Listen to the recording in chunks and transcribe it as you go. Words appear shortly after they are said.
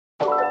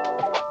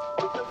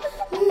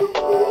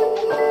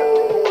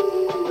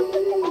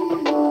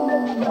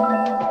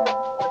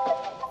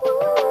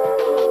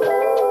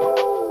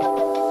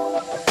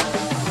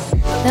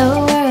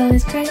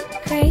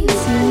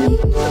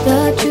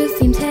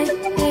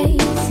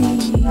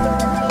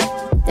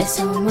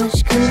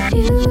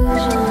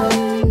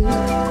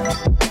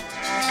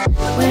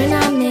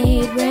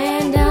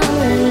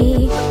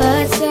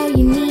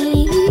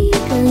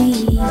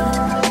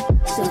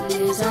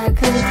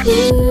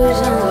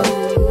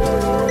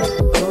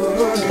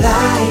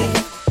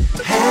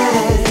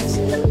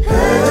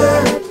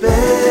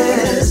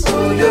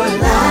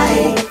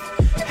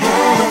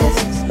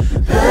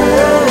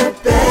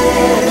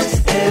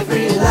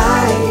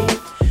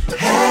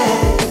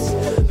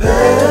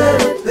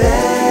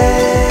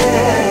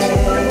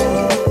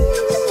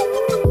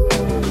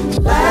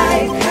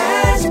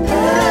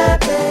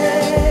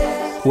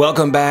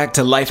Welcome back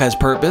to Life Has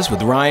Purpose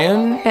with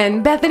Ryan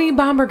and Bethany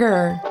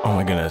Bomberger. Oh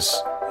my goodness.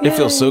 It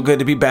feels so good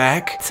to be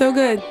back. So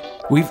good.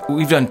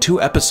 We've done 2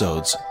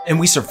 episodes and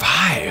we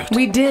survived.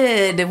 We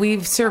did.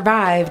 We've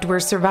survived. We're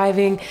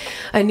surviving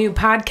a new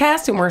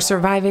podcast and we're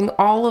surviving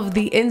all of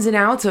the ins and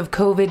outs of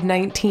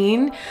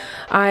COVID-19.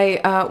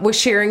 I was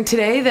sharing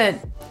today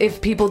that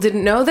if people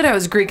didn't know that I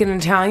was Greek and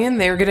Italian,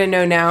 they're going to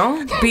know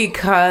now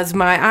because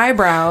my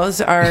eyebrows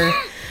are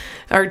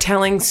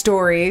telling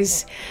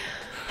stories.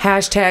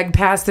 Hashtag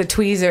pass the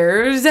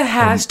tweezers.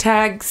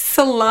 Hashtag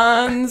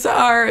salons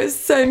are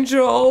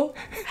essential.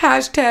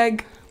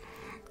 Hashtag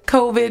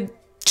COVID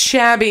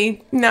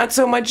shabby, not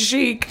so much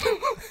chic.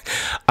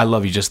 I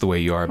love you just the way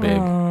you are,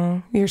 babe.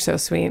 Oh, you're so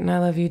sweet, and I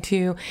love you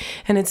too.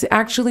 And it's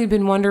actually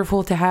been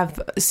wonderful to have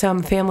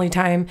some family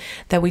time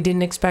that we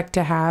didn't expect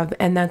to have,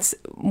 and that's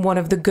one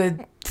of the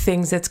good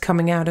things that's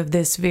coming out of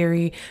this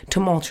very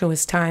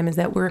tumultuous time is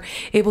that we're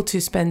able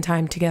to spend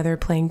time together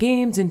playing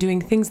games and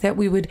doing things that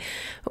we would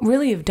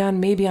really have done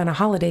maybe on a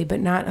holiday, but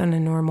not on a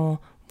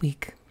normal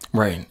week.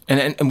 Right.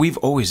 And we've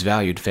always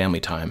valued family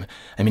time.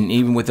 I mean,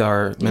 even with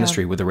our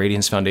ministry, with the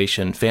Radiance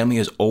Foundation, family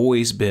has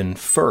always been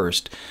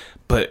first.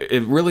 But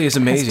it really is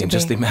amazing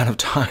just the amount of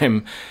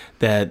time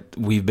that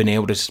we've been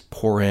able to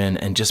pour in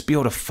and just be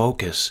able to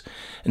focus.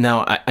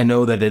 Now, I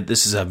know that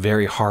this is a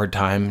very hard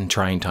time and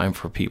trying time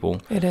for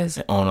people. It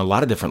is. On a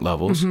lot of different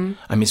levels. Mm-hmm.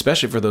 I mean,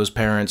 especially for those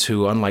parents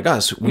who, unlike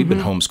us, we've been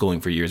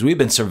homeschooling for years. We've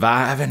been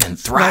surviving and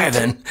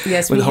thriving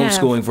with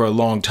homeschooling for a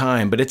long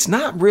time. But it's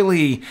not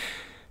really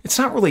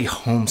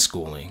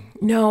homeschooling.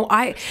 No,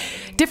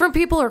 different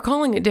people are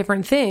calling it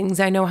different things.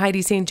 I know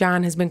Heidi St.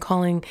 John has been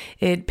calling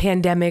it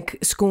pandemic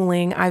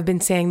schooling. I've been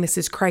saying this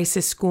is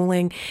crisis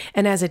schooling.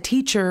 And as a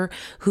teacher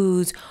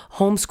who's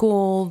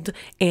homeschooled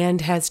and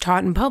has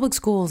taught in public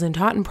schools and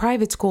taught in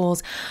private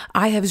schools,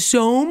 I have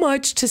so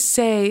much to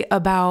say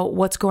about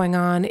what's going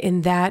on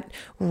in that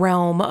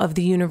realm of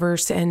the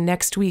universe. And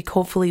next week,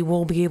 hopefully,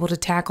 we'll be able to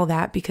tackle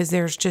that because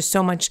there's just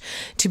so much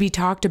to be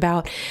talked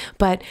about.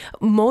 But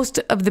most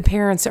of the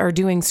parents are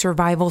doing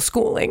survival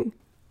schooling.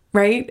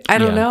 Right? I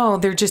don't know.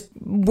 They're just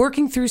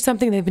working through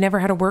something they've never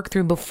had to work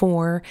through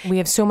before. We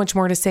have so much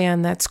more to say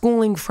on that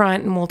schooling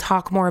front, and we'll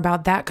talk more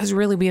about that because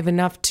really we have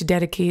enough to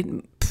dedicate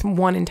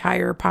one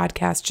entire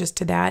podcast just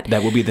to that.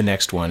 That will be the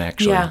next one,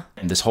 actually. Yeah.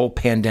 And this whole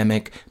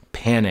pandemic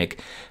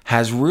panic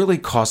has really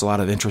caused a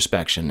lot of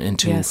introspection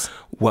into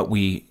what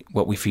we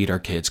feed our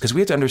kids. Because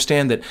we have to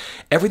understand that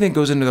everything that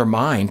goes into their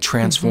mind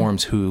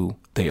transforms who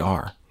they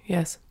are.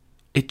 Yes.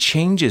 It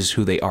changes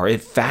who they are.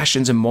 It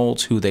fashions and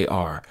molds who they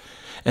are.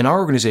 In our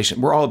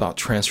organization, we're all about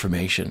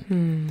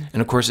transformation.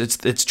 And of course,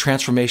 it's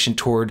transformation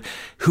toward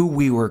who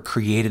we were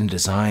created and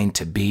designed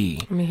to be.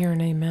 Let me hear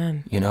an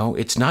amen. You know,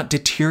 it's not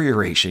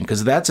deterioration,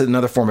 because that's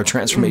another form of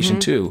transformation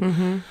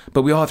too.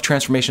 But we all have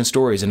transformation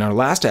stories. In our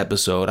last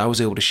episode, I was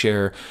able to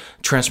share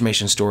a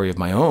transformation story of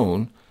my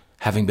own,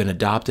 having been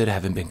adopted,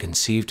 having been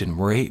conceived in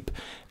rape.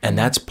 And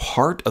that's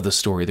part of the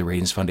story of the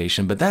Radiance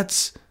Foundation, but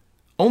that's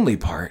only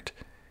part.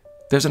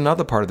 There's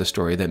another part of the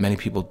story that many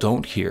people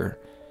don't hear,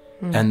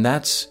 and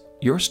that's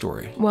your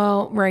story.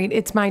 Well, right.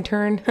 It's my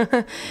turn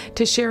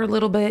to share a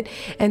little bit.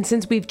 And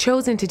since we've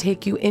chosen to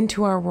take you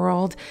into our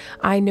world,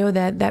 I know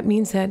that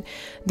means that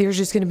there's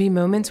just going to be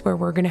moments where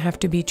we're going to have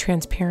to be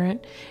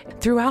transparent.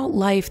 Throughout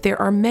life, there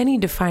are many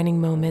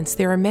defining moments.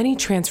 There are many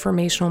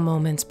transformational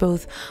moments,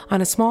 both on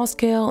a small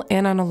scale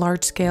and on a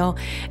large scale.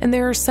 And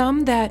there are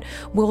some that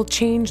will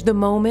change the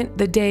moment,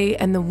 the day,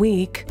 and the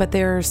week. But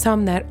there are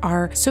some that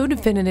are so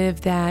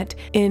definitive that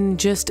in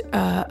just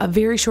a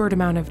very short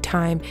amount of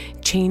time,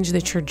 change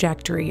the trajectory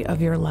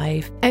of your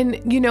life.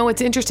 And you know, it's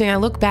interesting. I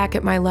look back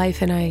at my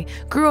life and I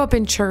grew up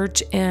in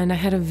church and I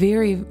had a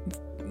very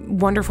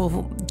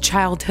wonderful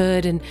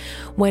childhood and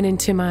went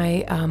into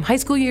my high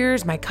school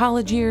years, my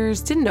college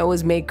years, didn't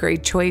always make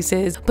great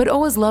choices, but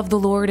always loved the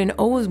Lord and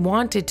always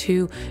wanted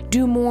to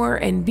do more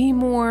and be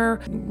more,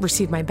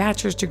 receive my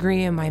bachelor's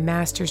degree and my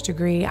master's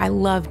degree. I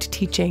loved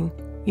teaching.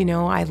 You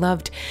know, I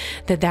loved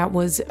that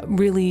was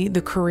really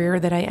the career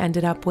that I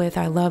ended up with.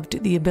 I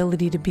loved the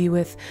ability to be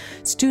with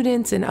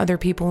students and other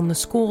people in the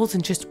schools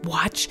and just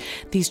watch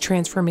these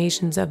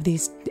transformations of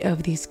these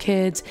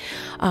kids.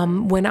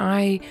 When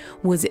I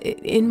was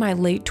in my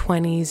late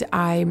 20s,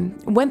 I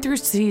went through a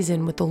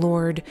season with the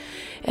Lord,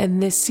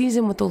 and this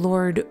season with the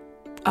Lord,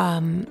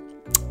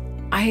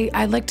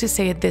 I like to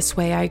say it this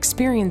way. I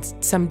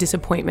experienced some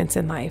disappointments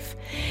in life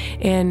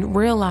and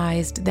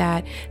realized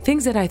that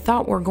things that I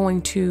thought were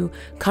going to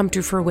come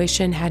to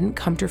fruition hadn't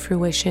come to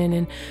fruition.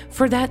 And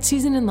for that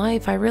season in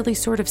life, I really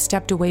sort of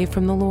stepped away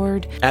from the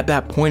Lord. At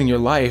that point in your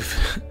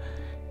life,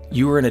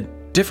 you were in a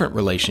different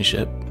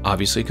relationship,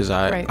 obviously, because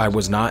I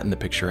was not in the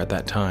picture at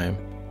that time.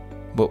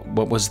 But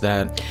what was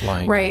that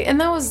like? Right. And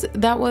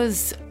that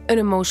was an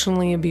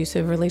emotionally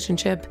abusive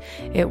relationship.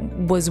 It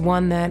was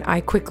one that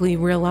I quickly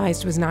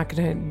realized was not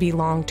going to be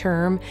long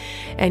term.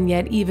 And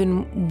yet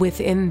even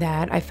within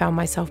that, I found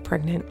myself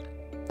pregnant.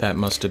 That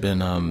must have been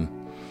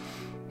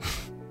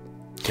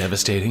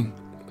devastating.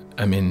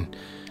 I mean,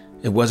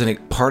 It wasn't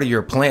a part of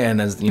your plan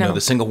as, No.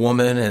 the single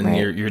woman and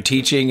Right. you're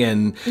teaching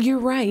and You're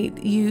right.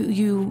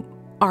 You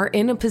are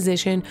in a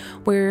position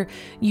where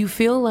you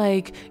feel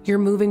like you're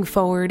moving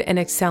forward and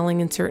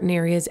excelling in certain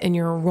areas and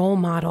you're a role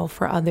model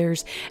for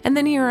others. And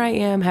then here I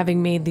am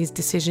having made these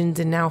decisions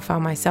and now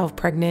found myself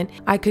pregnant.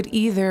 I could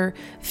either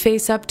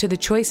face up to the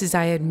choices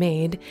I had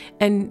made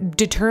and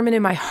determine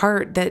in my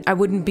heart that I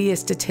wouldn't be a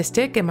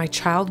statistic and my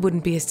child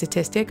wouldn't be a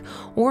statistic,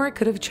 or I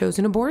could have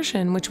chosen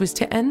abortion, which was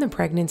to end the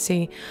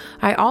pregnancy.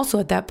 I also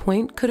at that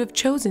point could have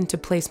chosen to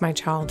place my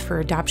child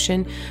for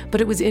adoption, but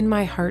it was in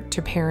my heart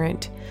to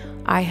parent.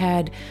 I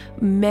had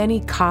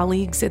many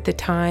colleagues at the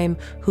time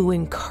who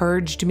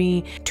encouraged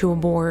me to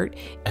abort.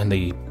 and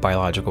the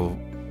biological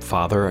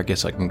father, I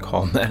guess I can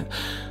call him that,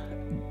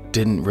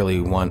 didn't really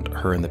want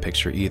her in the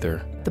picture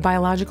either. The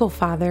biological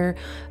father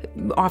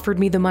offered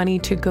me the money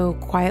to go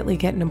quietly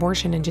get an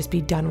abortion and just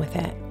be done with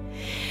it.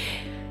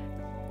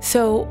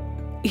 So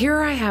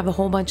here I have a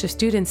whole bunch of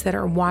students that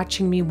are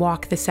watching me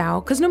walk this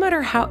out. Because no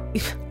matter how,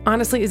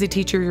 honestly, as a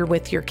teacher, you're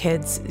with your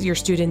kids, your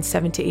students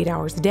 7 to 8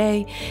 hours a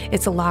day.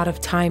 It's a lot of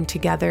time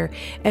together.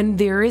 And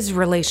there is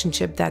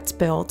relationship that's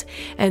built.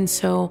 And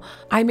so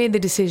I made the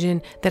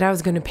decision that I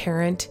was going to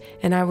parent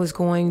and I was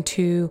going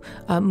to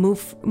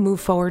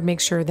move forward, make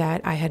sure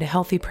that I had a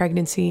healthy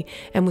pregnancy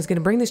and was going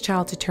to bring this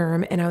child to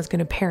term, and I was going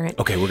to parent.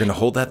 Okay, we're going to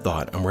hold that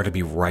thought and we're going to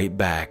be right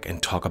back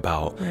and talk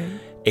about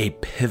a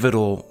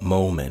pivotal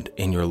moment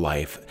in your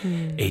life,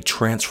 a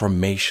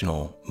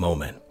transformational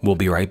moment. We'll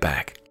be right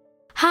back.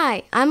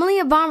 Hi, I'm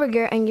Aaliyah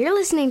Bomberger, and you're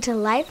listening to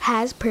Life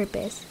Has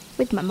Purpose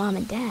with my mom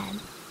and dad.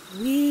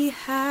 We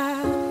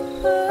have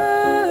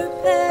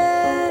purpose.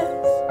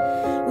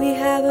 We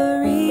have a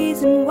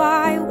reason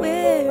why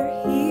we're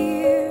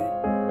here.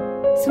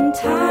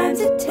 Sometimes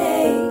it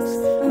takes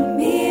a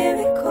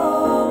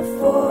miracle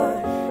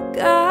for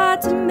God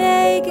to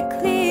make it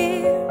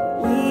clear.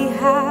 We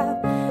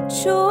have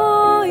choices.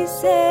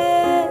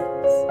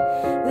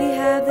 We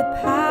have the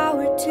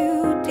power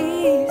to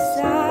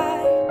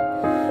decide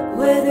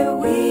whether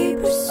we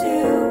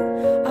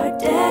pursue our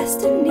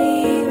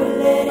destiny or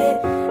let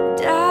it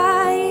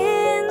die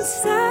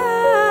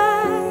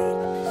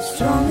inside.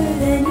 Stronger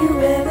than you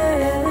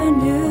ever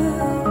knew.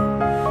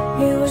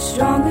 You are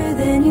stronger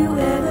than you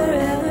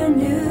ever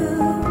knew.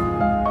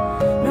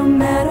 No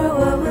matter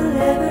what will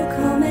ever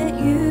come at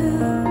you,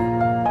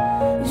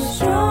 you're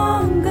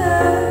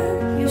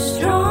stronger. You're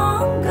stronger.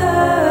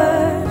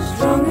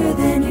 Stronger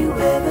than you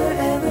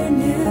ever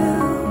knew.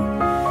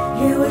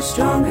 You are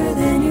stronger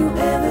than you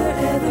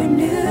ever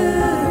knew.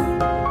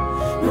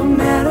 No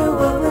matter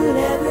what will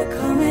ever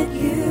come at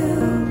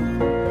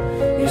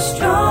you, you're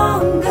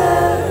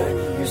stronger.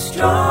 You're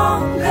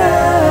stronger.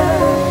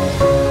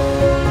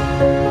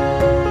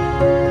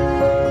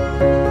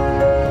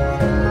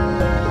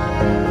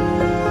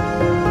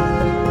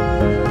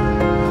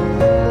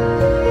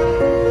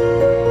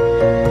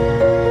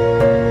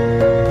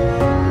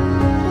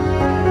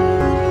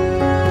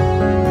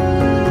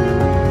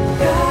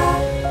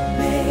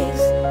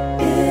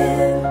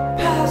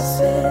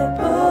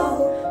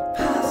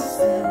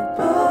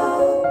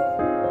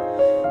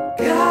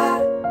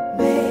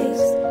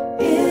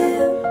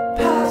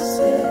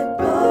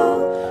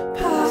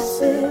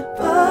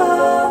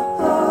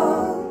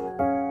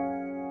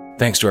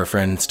 Thanks to our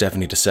friend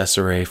Stephanie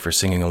DeCesare for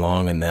singing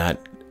along in that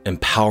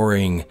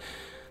empowering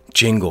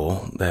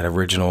jingle, that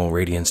original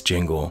Radiance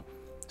jingle,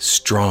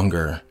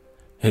 Stronger.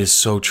 It is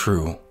so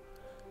true.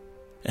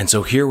 And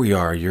so here we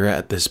are, you're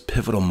at this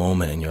pivotal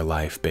moment in your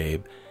life,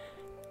 babe,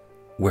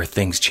 where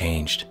things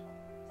changed.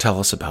 Tell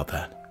us about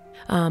that.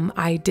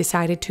 I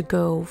decided to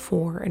go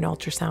for an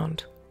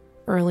ultrasound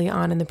early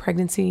on in the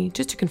pregnancy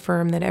just to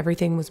confirm that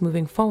everything was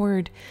moving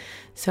forward.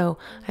 So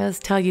I let's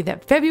tell you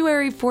that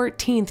February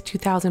 14th,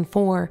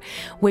 2004,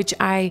 which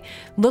I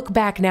look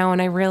back now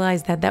and I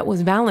realize that that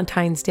was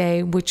Valentine's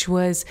Day, which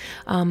was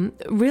a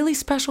really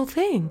special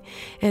thing.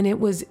 And it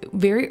was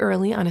very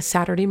early on a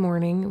Saturday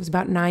morning. It was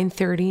about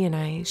 9:30 and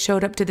I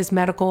showed up to this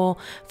medical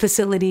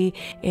facility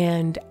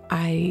and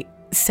I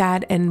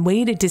sat and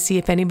waited to see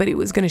if anybody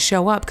was going to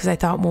show up because I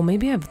thought, well,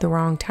 maybe I have the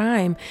wrong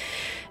time.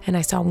 And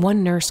I saw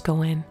one nurse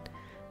go in.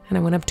 And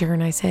I went up to her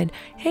and I said,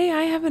 hey,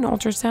 I have an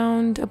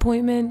ultrasound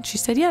appointment. She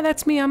said, yeah,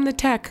 that's me. I'm the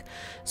tech.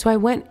 So I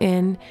went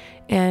in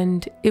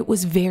and it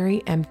was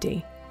very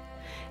empty.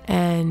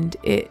 And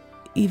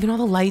even all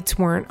the lights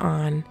weren't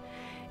on.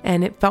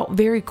 And it felt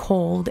very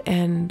cold.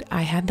 And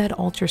I had that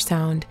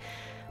ultrasound.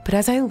 But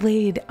as I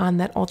laid on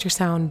that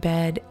ultrasound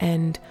bed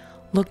and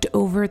looked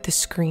over at the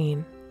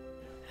screen,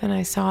 and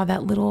I saw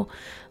that little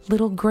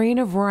grain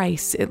of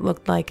rice, it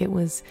looked like it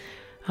was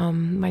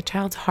my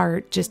child's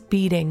heart just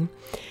beating.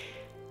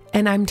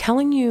 And I'm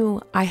telling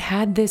you, I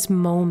had this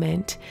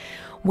moment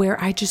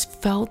where I just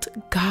felt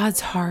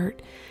God's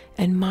heart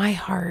and my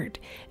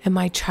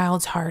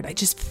child's heart. I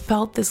just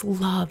felt this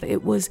love.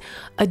 It was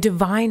a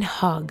divine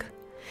hug.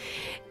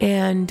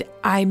 And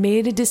I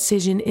made a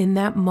decision in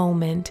that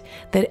moment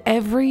that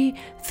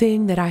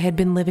everything that I had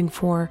been living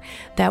for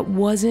that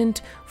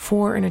wasn't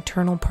for an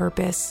eternal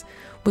purpose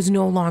was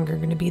no longer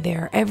going to be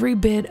there. Every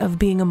bit of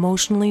being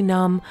emotionally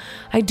numb.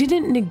 I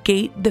didn't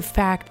negate the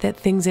fact that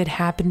things had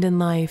happened in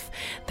life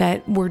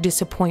that were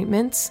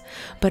disappointments,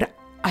 but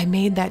I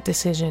made that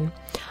decision.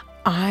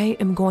 I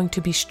am going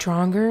to be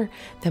stronger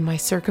than my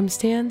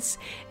circumstance,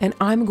 and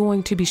I'm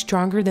going to be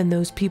stronger than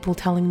those people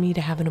telling me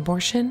to have an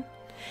abortion.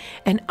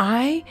 And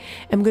I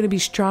am going to be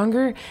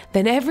stronger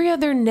than every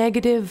other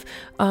negative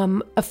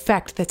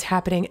effect that's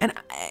happening. And,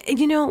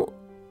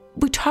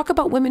 we talk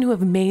about women who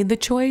have made the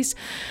choice,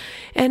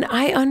 and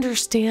I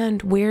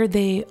understand where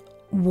they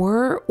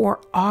were or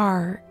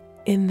are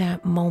in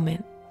that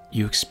moment.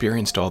 You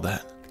experienced all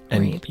that,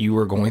 and Right. you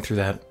were going through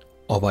that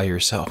all by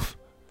yourself.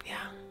 Yeah.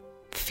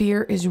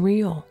 Fear is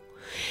real.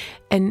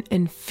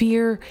 And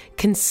fear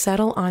can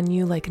settle on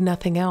you like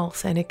nothing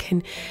else. And it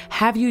can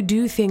have you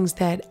do things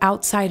that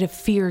outside of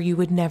fear you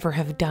would never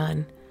have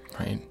done.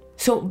 Right.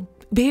 So,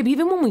 babe,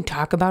 even when we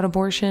talk about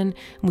abortion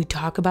and we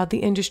talk about the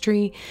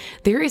industry,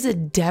 there is a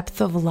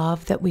depth of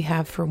love that we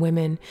have for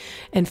women.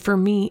 And for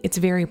me, it's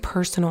very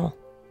personal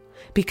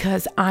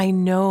because I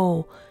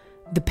know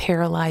the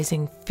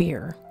paralyzing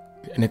fear.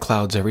 And it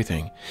clouds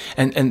everything.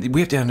 And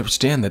we have to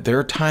understand that there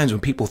are times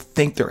when people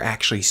think they're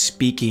actually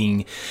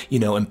speaking,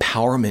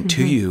 empowerment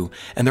to you,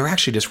 and they're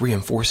actually just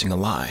reinforcing a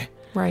lie.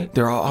 Right.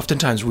 They're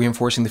oftentimes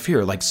reinforcing the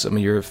fear, like some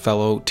of your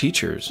fellow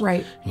teachers.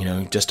 Right.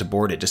 Just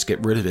abort it, just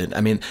get rid of it.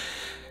 I mean,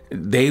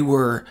 they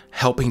were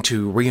helping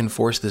to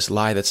reinforce this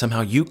lie that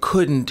somehow you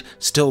couldn't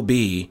still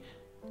be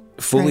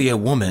fully Right. a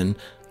woman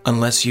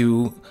unless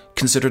you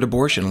considered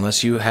abortion,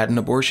 unless you had an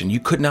abortion. You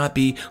could not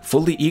be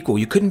fully equal.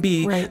 You couldn't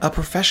be Right. a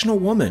professional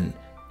woman.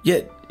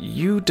 Yet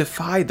you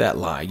defied that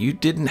lie. You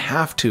didn't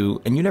have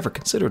to, and you never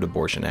considered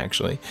abortion,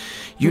 actually.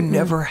 You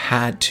never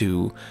had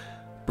to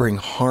bring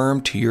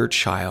harm to your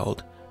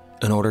child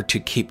in order to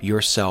keep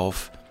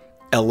yourself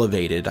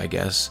elevated, I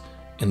guess,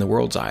 in the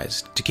world's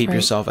eyes, to keep Right.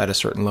 yourself at a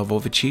certain level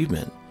of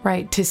achievement.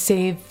 Right. To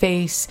save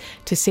face,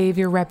 to save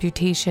your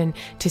reputation,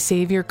 to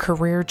save your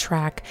career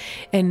track.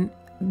 And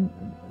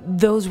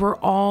those were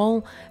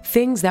all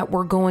things that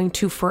were going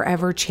to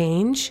forever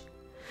change.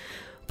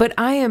 But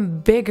I am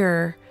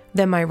bigger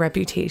than my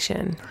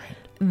reputation,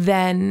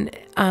 than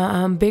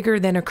bigger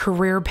than a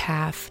career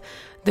path.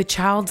 The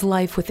child's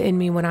life within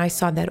me when I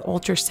saw that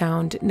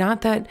ultrasound,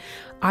 not that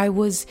I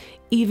was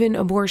even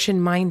abortion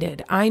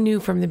minded. I knew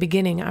from the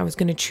beginning I was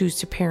going to choose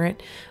to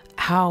parent.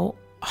 How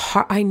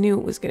hard, I knew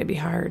it was going to be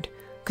hard.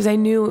 Because I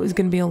knew it was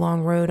going to be a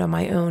long road on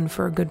my own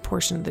for a good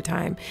portion of the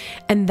time.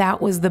 And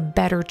that was the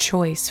better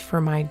choice for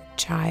my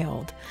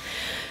child.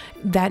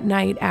 That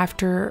night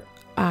after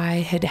I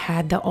had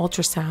had the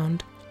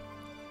ultrasound,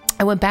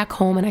 I went back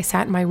home and I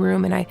sat in my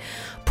room and I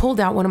pulled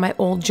out one of my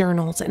old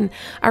journals. And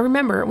I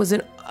remember it was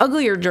an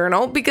uglier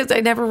journal because I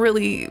never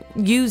really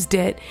used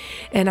it.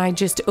 And I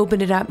just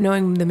opened it up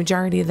knowing the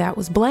majority of that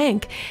was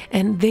blank.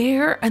 And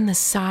there in the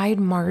side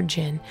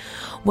margin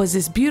was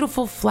this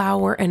beautiful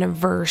flower and a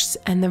verse.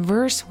 And the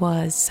verse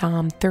was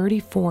Psalm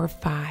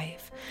 34:5,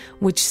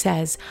 which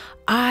says,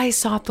 I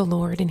sought the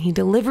Lord and he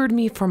delivered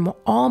me from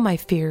all my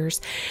fears.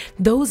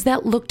 Those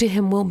that look to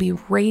him will be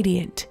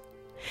radiant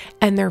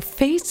and their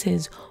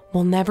faces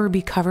will never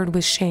be covered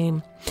with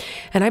shame.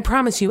 And I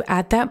promise you,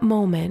 at that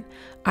moment,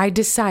 I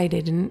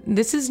decided, and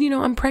this is,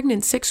 I'm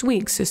pregnant 6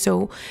 weeks,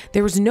 so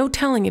there was no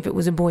telling if it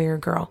was a boy or a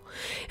girl.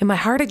 In my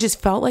heart, I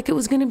just felt like it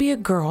was going to be a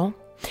girl.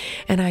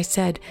 And I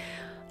said,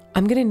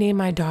 I'm going to name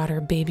my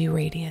daughter Baby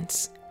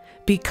Radiance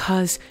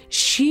because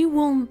she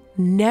will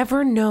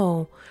never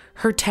know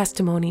her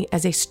testimony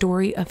as a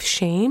story of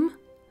shame.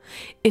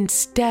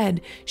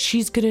 Instead,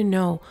 she's going to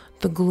know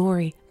the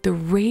glory, the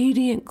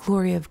radiant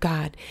glory of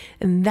God.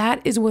 And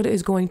that is what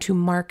is going to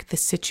mark the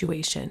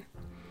situation.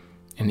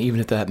 And even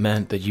if that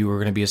meant that you were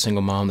going to be a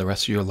single mom the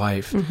rest of your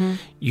life,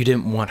 you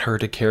didn't want her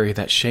to carry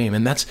that shame.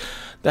 And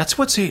that's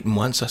what Satan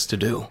wants us to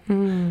do.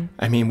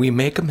 I mean, we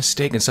make a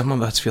mistake and some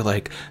of us feel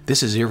like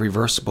this is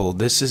irreversible.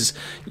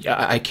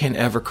 I can't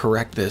ever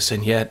correct this.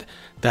 And yet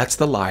that's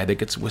the lie that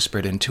gets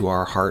whispered into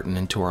our heart and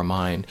into our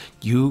mind.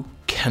 You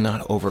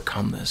cannot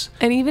overcome this.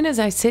 And even as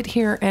I sit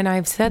here and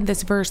I've said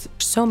this verse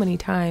so many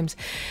times,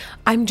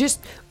 I'm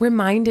just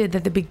reminded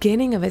that the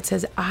beginning of it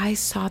says, I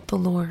sought the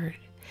Lord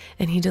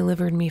and he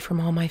delivered me from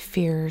all my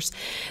fears.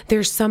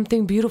 There's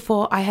something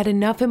beautiful. I had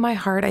enough in my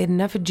heart. I had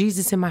enough of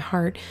Jesus in my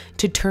heart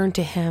to turn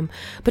to him.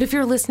 But if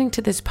you're listening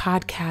to this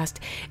podcast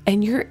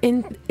and you're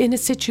in a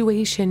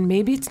situation,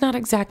 maybe it's not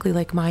exactly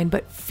like mine,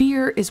 but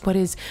fear is what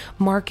is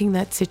marking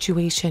that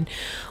situation.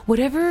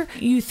 Whatever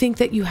you think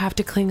that you have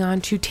to cling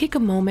on to, take a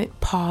moment,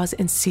 pause,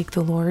 and seek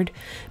the Lord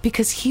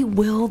because he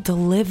will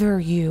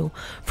deliver you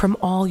from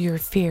all your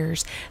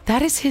fears.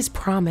 That is his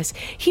promise.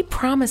 He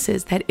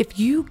promises that if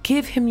you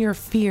give him your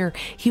fear,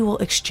 he will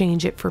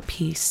exchange it for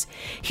peace.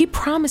 He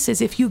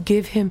promises if you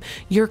give him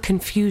your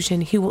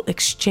confusion, he will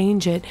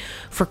exchange it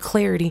for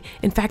clarity.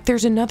 In fact,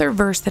 there's another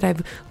verse that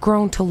I've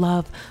grown to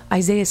love,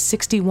 Isaiah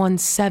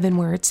 61:7,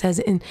 where it says,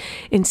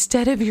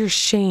 instead of your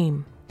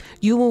shame,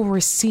 you will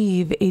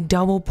receive a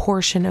double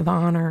portion of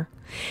honor.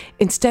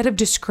 Instead of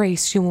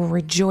disgrace, you will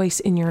rejoice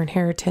in your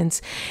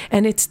inheritance.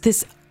 And it's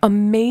this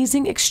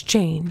amazing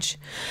exchange.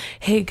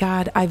 Hey,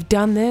 God, I've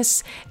done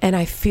this and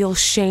I feel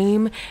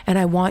shame and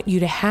I want you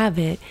to have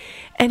it.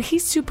 And he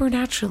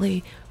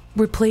supernaturally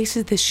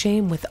replaces the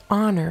shame with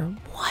honor.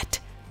 What?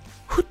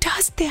 Who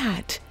does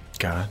that?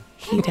 God.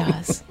 He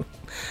does.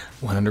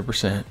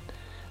 100%.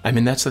 I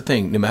mean, that's the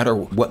thing. No matter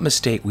what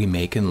mistake we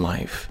make in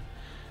life,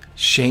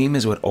 shame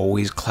is what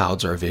always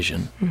clouds our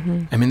vision.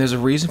 Mm-hmm. I mean, there's a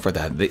reason for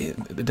that.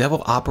 The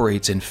devil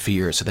operates in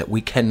fear so that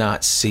we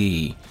cannot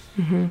see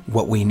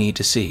what we need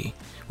to see.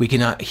 We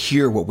cannot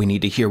hear what we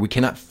need to hear. We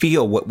cannot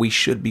feel what we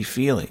should be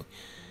feeling.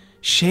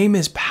 Shame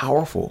is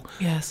powerful.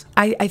 Yes.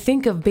 I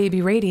think of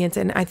Baby Radiance,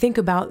 and I think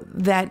about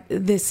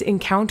this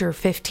encounter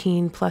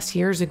 15 plus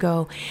years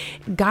ago.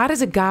 God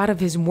is a God of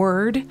his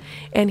word,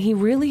 and he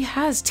really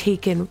has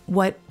taken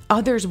what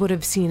others would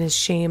have seen as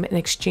shame and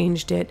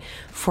exchanged it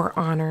for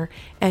honor,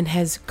 and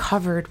has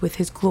covered with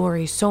his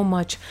glory so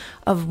much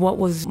of what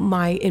was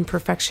my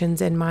imperfections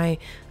and my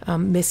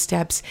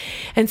missteps.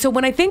 And so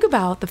when I think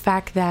about the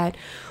fact that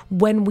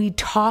when we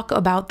talk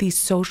about these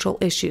social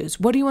issues,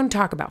 what do you want to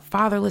talk about?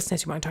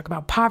 Fatherlessness, you want to talk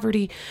about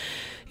poverty.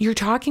 You're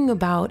talking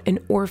about an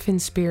orphan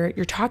spirit.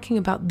 You're talking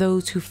about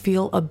those who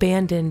feel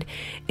abandoned.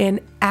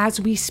 And as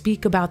we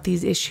speak about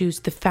these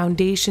issues, the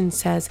foundation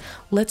says,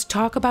 let's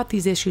talk about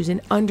these issues and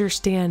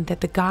understand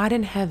that the God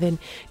in heaven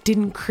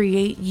didn't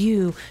create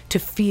you to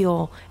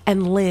feel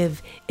and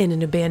live in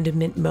an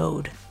abandonment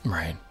mode.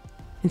 Right.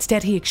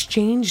 Instead, he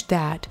exchanged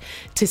that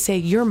to say,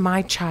 you're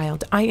my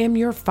child. I am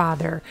your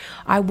father.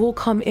 I will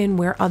come in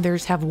where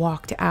others have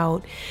walked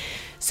out.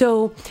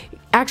 So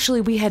actually,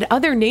 we had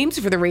other names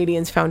for the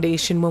Radiance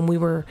Foundation when we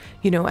were,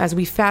 as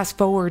we fast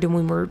forward and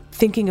when we're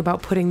thinking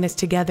about putting this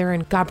together,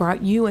 and God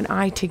brought you and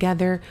I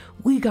together.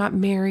 We got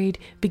married,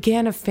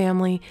 began a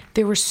family.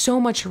 There was so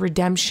much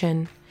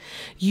redemption.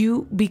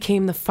 You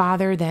became the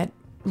father that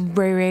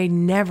Ray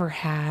never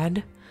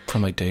had.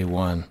 From like day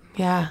one.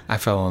 Yeah. I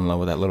fell in love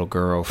with that little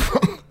girl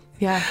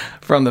Yeah.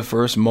 from the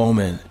first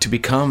moment. To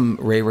become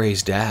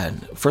Ray's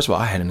dad, first of all,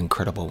 I had an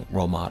incredible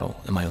role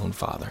model in my own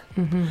father.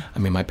 Mm-hmm. I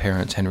mean, my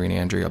parents, Henry and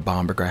Andrea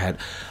Bomberger, had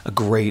a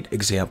great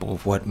example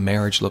of what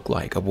marriage looked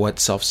like, of what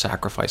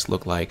self-sacrifice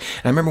looked like.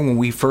 And I remember when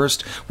we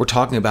first were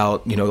talking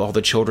about, all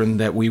the children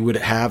that we would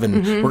have,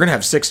 and we're going to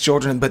have 6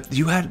 children, but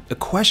you had a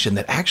question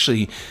that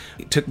actually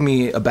took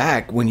me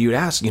aback when you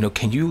asked,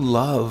 can you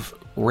love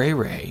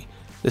Ray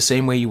the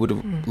same way you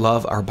would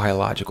love our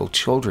biological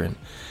children?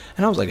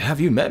 And I was like, have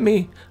you met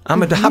me?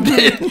 I'm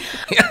adopted.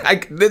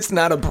 That's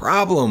not a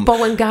problem. But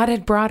when God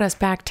had brought us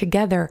back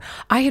together,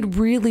 I had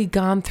really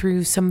gone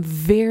through some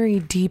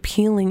very deep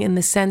healing, in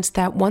the sense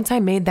that once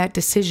I made that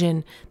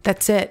decision,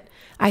 that's it.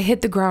 I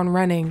hit the ground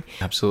running.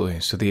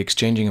 Absolutely. So the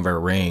exchanging of our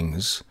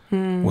rings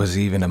was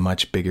even a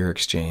much bigger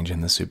exchange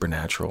in the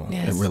supernatural.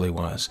 Yes. It really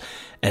was.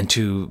 And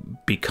to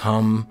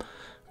become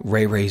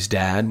Ray's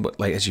dad,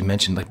 like as you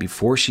mentioned, like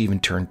before she even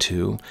turned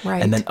 2,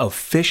 right. And then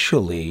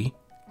officially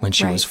when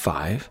she Right. was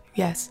 5.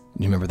 Yes.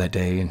 You remember that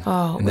day in It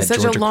that was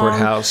such Georgia a long,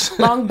 courthouse?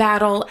 long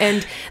battle.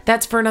 And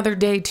that's for another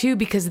day too,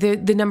 because the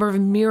number of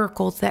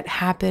miracles that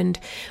happened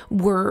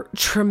were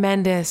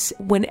tremendous.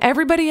 When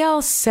everybody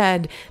else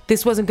said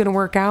this wasn't going to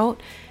work out,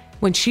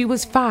 when she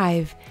was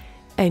 5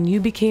 and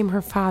you became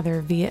her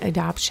father via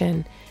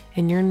adoption,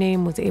 and your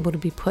name was able to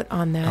be put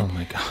on that Oh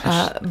my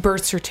gosh.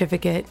 birth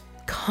certificate.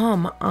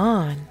 Come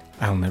on.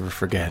 I'll never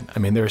forget. I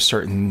mean, there are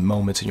certain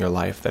moments in your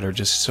life that are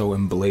just so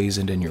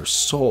emblazoned in your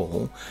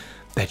soul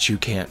that you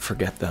can't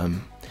forget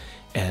them.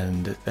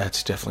 And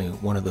that's definitely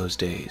one of those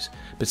days.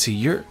 But see,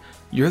 you're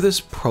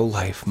this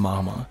pro-life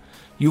mama.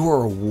 You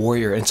are a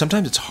warrior. And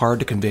sometimes it's hard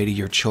to convey to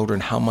your children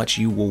how much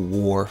you will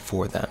war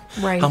for them.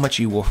 Right. How much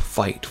you will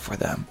fight for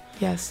them.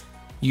 Yes.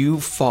 You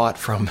fought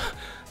from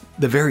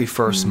the very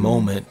first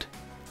moment,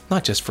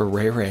 not just for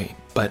Ray,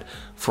 but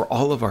for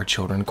all of our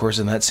children. Of course,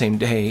 in that same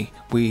day,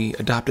 we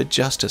adopted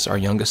Justice, our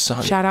youngest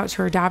son. Shout out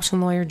to our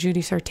adoption lawyer,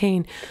 Judy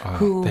Sartain,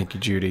 Thank you,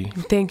 Judy.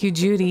 Thank you,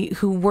 Judy,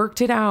 who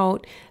worked it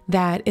out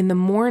that in the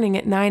morning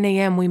at 9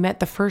 a.m. we met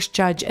the first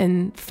judge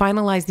and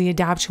finalized the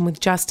adoption with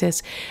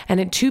Justice. And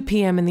at 2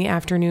 p.m. in the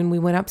afternoon, we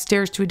went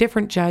upstairs to a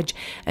different judge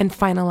and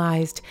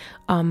finalized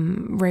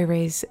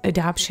Ray's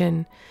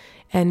adoption.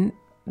 And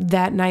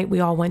that night, we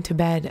all went to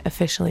bed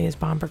officially as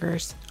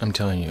Bombergers. I'm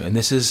telling you. And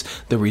this is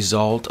the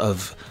result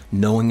of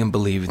knowing and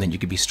believing that you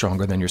could be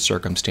stronger than your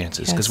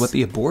circumstances. Because Yes. what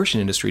the abortion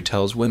industry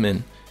tells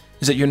women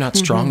is that you're not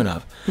strong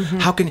enough.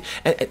 How can...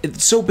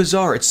 It's so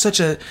bizarre. It's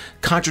such a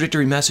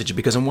contradictory message,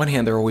 because on one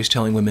hand, they're always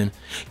telling women,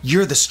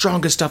 you're the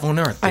strongest stuff on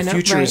earth. The I know,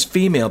 future right. is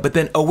female. But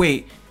then, oh,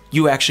 wait,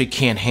 you actually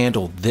can't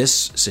handle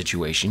this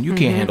situation. You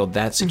can't handle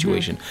that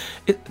situation.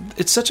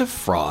 It's such a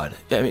fraud.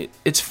 I mean,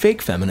 it's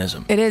fake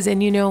feminism. It is.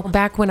 And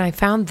back when I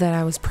found that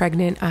I was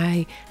pregnant,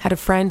 I had a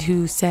friend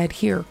who said,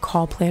 here,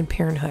 call Planned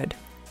Parenthood.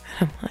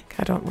 And I'm like,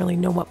 I don't really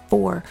know what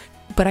for.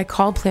 But I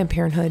called Planned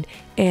Parenthood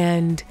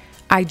and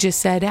I just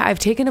said, I've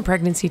taken a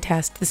pregnancy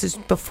test. This is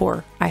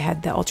before I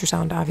had the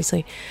ultrasound,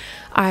 obviously.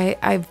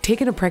 I've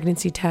taken a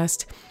pregnancy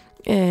test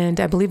and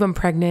I believe I'm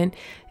pregnant.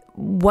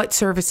 what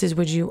services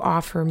would you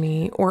offer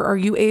me? Or are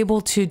you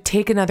able to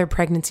take another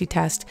pregnancy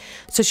test?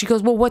 So she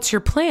goes, well, what's your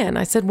plan?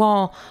 I said,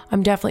 well,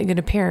 I'm definitely going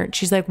to parent.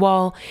 She's like,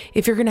 well,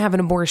 if you're going to have an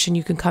abortion,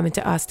 you can come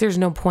into us. There's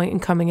no point in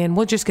coming in.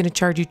 We're just going to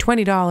charge you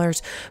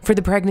 $20 for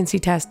the pregnancy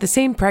test, the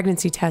same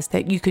pregnancy test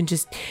that you can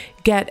just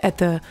get at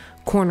the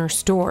corner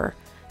store.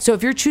 So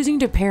if you're choosing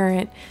to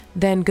parent,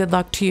 then good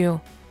luck to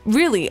you.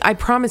 Really, I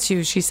promise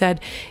you, she said,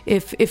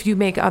 if you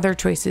make other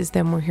choices,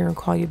 then we're here and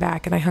call you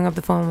back. And I hung up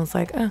the phone and was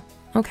like, oh,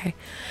 okay.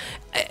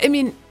 I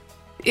mean,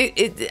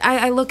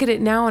 I look at it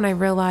now and I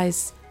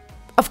realize,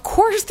 of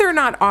course they're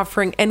not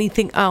offering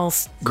anything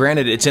else.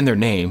 Granted, it's in their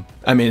name.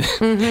 I mean,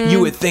 you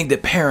would think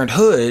that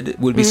parenthood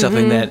would be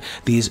something that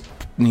these,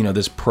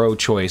 this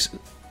pro-choice,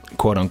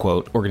 quote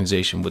unquote,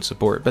 organization would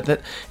support, but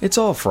that it's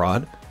all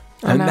fraud.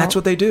 And that's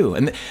what they do.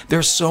 And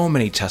there's so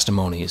many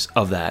testimonies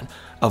of that,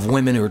 of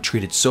women who are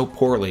treated so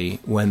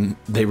poorly when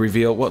they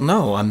reveal, well,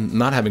 no, I'm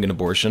not having an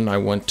abortion. I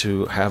want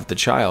to have the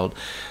child.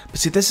 But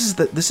see, this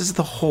is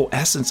the whole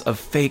essence of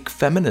fake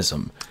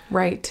feminism.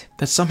 Right.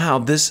 That somehow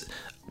this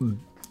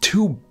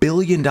 $2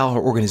 billion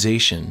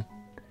organization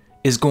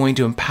is going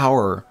to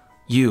empower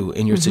you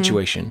in your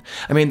situation.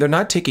 I mean, they're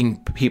not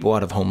taking people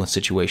out of homeless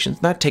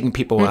situations, not taking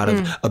people out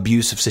of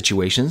abusive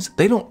situations.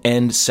 They don't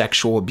end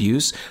sexual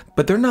abuse,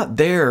 but they're not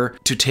there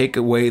to take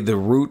away the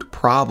root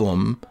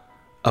problem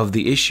of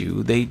the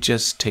issue. They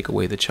just take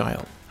away the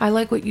child. I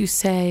like what you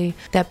say,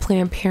 that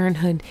Planned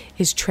Parenthood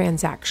is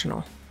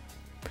transactional.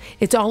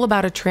 It's all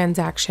about a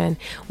transaction,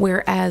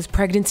 whereas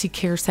pregnancy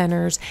care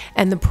centers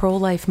and the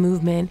pro-life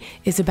movement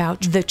is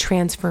about the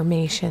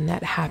transformation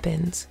that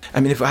happens.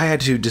 I mean, if I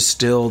had to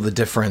distill the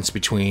difference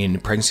between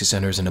pregnancy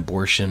centers and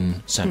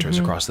abortion centers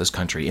across this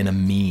country in a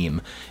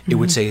meme, it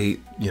would say,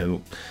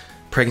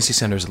 pregnancy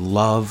centers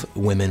love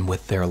women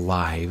with their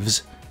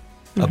lives.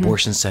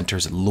 Abortion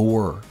centers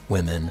lure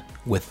women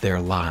with their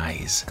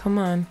lies. Come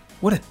on.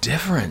 What a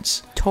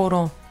difference.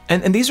 Total.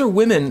 And these are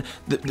women,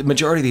 the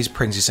majority of these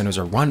pregnancy centers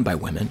are run by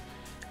women,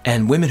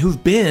 and women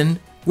who've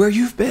been where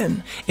you've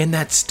been, in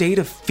that state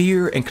of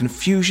fear and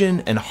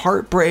confusion and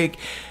heartbreak.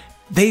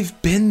 They've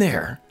been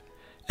there.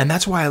 And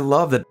that's why I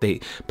love that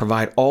they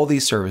provide all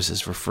these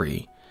services for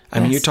free. I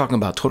mean, you're talking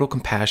about total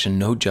compassion,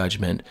 no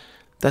judgment.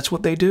 That's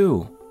what they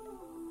do.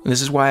 And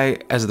this is why,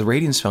 as the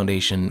Radiance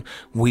Foundation,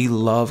 we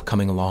love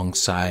coming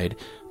alongside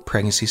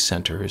pregnancy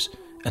centers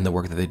and the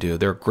work that they do.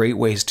 There are great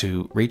ways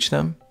to reach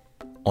them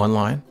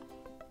online.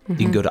 You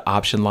can go to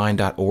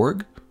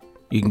optionline.org.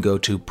 You can go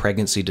to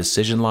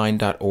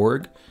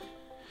pregnancy-decision-line.org.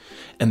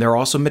 And there are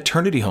also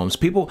maternity homes.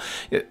 The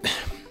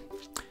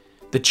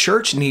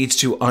church needs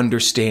to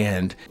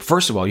understand,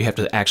 first of all, you have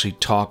to actually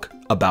talk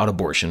about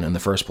abortion in the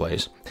first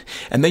place.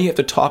 And then you have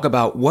to talk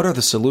about what are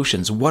the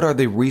solutions, what are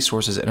the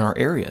resources in our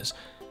areas.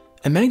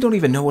 And many don't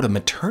even know what a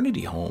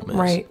maternity home is.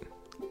 Right.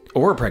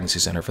 Or a pregnancy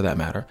center, for that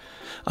matter.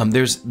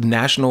 There's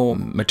National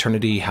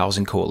Maternity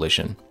Housing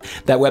Coalition.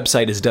 That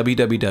website is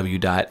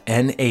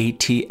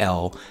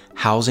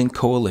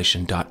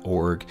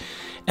www.natlhousingcoalition.org.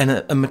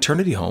 And a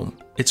maternity home,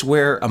 it's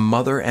where a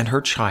mother and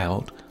her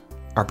child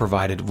are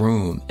provided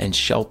room and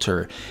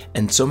shelter.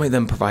 And so many of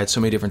them provide so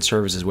many different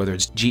services, whether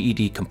it's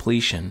GED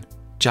completion,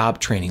 job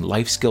training,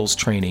 life skills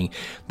training.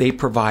 They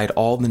provide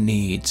all the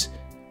needs,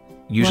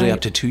 usually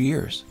up to 2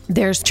 years.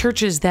 There's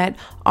churches that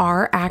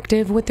are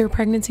active with their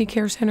pregnancy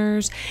care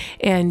centers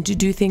and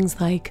do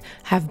things like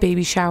have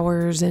baby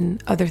showers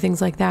and other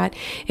things like that.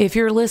 If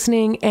you're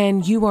listening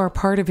and you are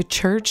part of a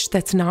church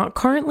that's not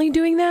currently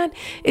doing that,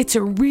 it's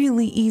a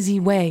really easy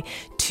way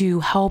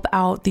to help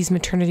out these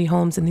maternity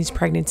homes and these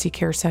pregnancy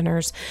care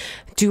centers.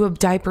 Do a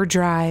diaper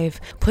drive,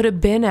 put a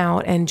bin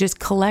out and just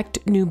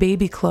collect new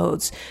baby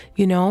clothes,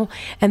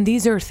 And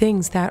these are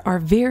things that are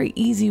very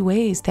easy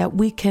ways that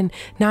we can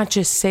not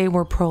just say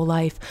we're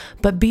pro-life,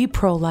 but be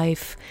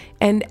pro-life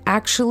and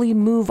actually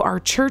move our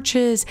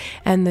churches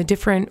and the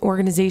different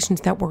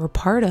organizations that we're a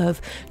part of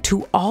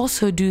to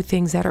also do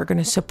things that are going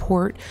to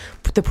support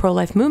the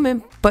pro-life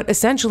movement, but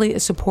essentially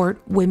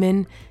support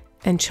women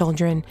and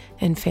children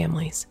and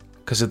families.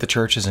 Because if the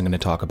church isn't going to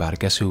talk about it,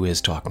 guess who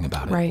is talking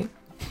about it? Right.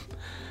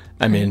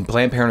 I mean,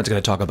 Planned Parenthood's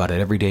going to talk about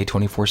it every day,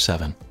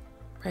 24/7.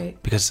 Right.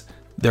 Because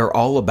they're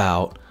all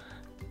about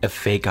a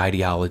fake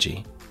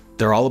ideology.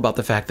 They're all about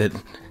the fact that,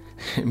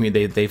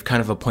 they've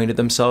kind of appointed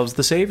themselves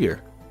the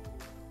savior.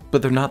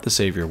 But they're not the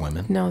savior of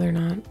women. No, they're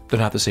not. They're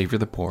not the savior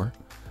of the poor.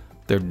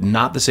 They're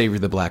not the savior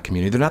of the black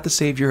community. They're not the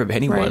savior of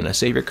anyone. Right. A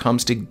savior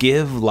comes to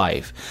give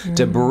life,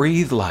 to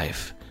breathe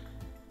life,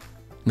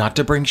 not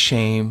to bring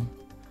shame,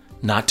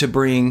 not to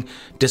bring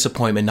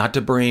disappointment, not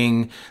to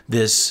bring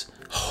this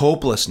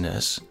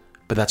hopelessness.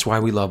 But that's why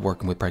we love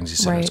working with pregnancy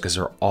centers, because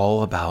they're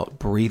all about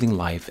breathing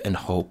life and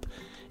hope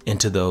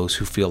into those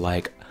who feel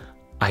like,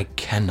 I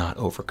cannot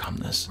overcome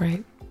this.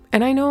 Right.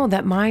 And I know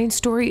that my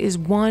story is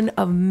one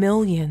of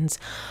millions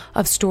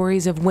of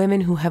stories of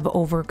women who have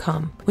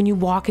overcome. When you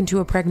walk into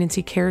a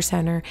pregnancy care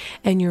center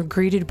and you're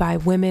greeted by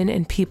women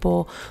and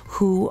people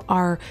who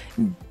are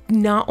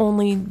not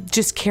only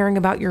just caring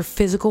about your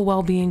physical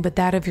well-being, but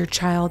that of your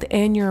child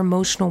and your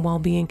emotional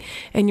well-being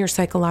and your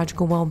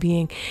psychological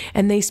well-being.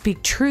 And they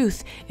speak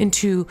truth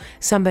into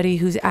somebody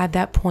who's at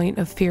that point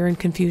of fear and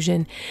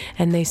confusion.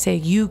 And they say,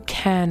 you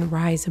can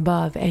rise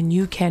above and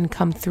you can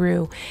come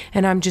through.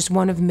 And I'm just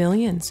one of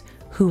millions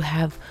who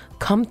have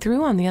come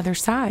through on the other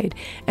side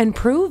and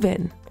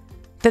proven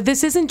that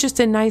this isn't just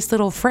a nice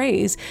little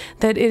phrase,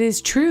 that it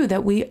is true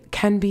that we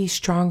can be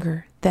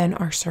stronger than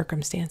our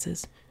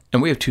circumstances.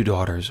 And we have 2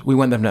 daughters. We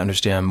want them to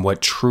understand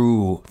what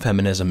true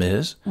feminism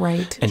is.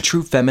 Right. And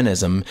true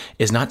feminism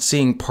is not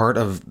seeing part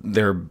of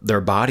their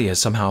body as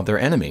somehow their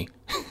enemy.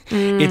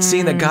 It's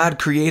seeing that God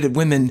created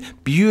women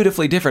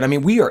beautifully different. I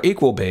mean, we are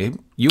equal, babe.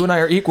 You and I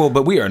are equal,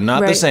 but we are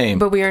not the same.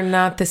 But we are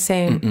not the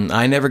same.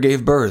 I never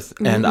gave birth,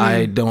 and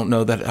I don't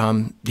know that,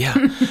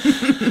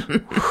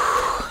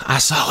 I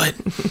saw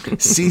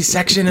it.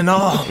 C-section and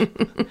all.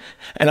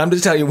 And I'm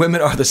just telling you, women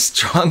are the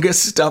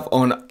strongest stuff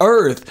on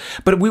earth.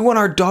 But we want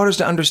our daughters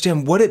to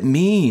understand what it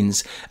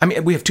means. I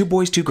mean, we have 2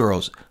 boys, 2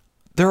 girls.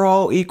 They're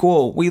all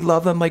equal. We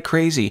love them like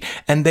crazy.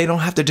 And they don't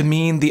have to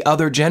demean the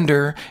other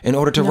gender in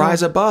order to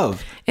rise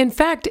above. In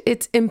fact,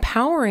 it's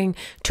empowering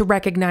to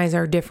recognize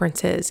our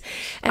differences.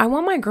 I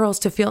want my girls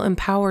to feel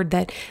empowered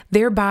that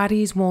their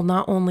bodies will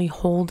not only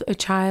hold a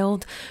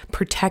child,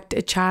 protect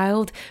a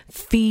child,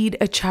 feed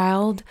a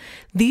child.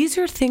 These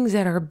are things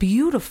that are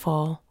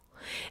beautiful.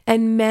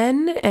 And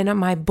men and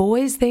my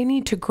boys, they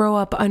need to grow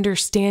up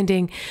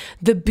understanding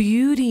the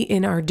beauty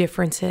in our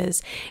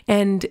differences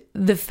and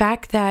the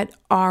fact that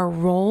our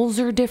roles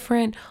are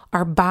different,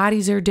 our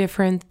bodies are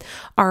different,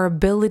 our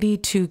ability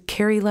to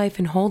carry life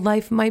and hold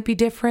life might be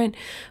different,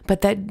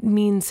 but that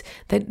means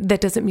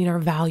that doesn't mean our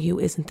value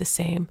isn't the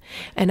same.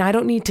 And I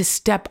don't need to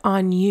step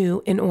on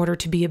you in order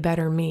to be a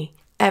better me,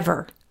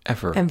 ever.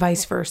 And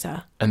vice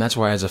versa. And that's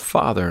why as a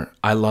father,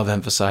 I love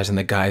emphasizing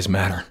that guys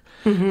matter.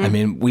 I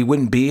mean, we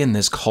wouldn't be in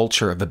this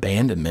culture of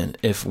abandonment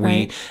if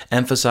we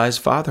emphasize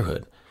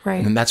fatherhood.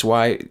 Right. And that's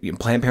why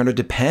Planned Parenthood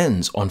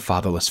depends on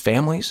fatherless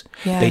families.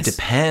 Yes. They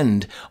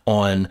depend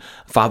on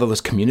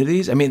fatherless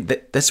communities. I mean,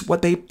 that's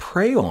what they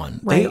prey on.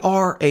 Right. They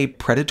are a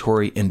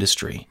predatory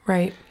industry.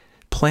 Right.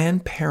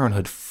 Planned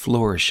Parenthood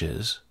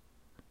flourishes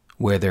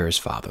where there is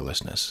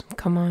fatherlessness.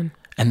 Come on.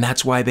 And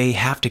that's why they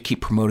have to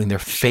keep promoting their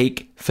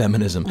fake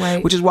feminism,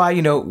 right. Which is why,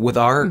 with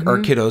our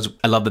kiddos,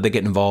 I love that they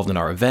get involved in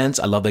our events.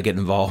 I love they get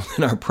involved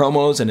in our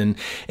promos. And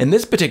in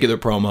this particular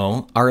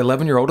promo, our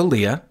 11-year-old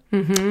Aaliyah,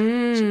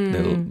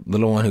 the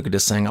little one who could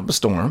just sing up a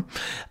storm,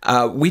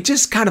 we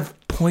just kind of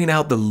point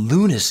out the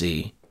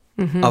lunacy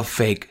of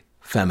fake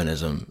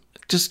feminism.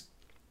 Just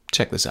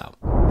check this out.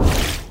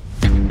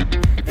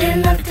 They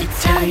love to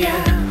tell ya,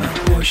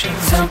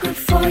 abortion's so good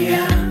for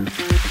ya.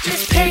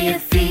 Just pay a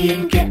fee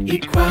and get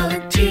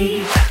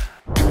equality.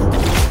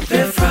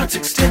 Their fraud's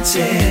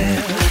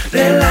extensive,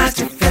 their lies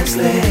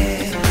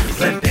defenseless.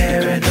 Planned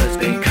Parenthood's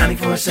been counting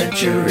for a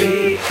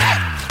century.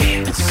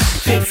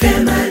 It's fake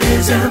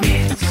feminism.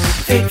 It's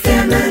fake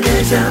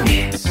feminism.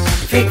 It's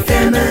fake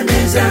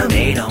feminism.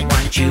 They don't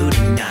want you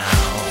to know.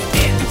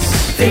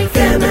 It's fake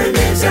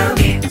feminism.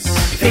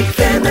 It's fake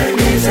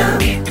feminism.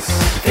 It's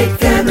fake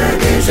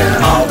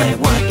feminism. All they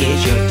want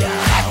is your dough.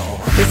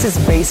 This is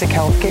basic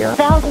health care.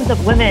 Thousands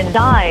of women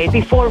died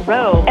before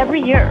Roe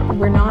every year.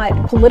 We're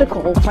not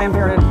political. Planned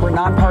Parenthood, we're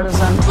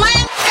nonpartisan.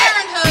 Planned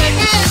Parenthood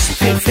is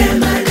fake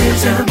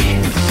feminism.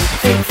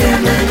 Fake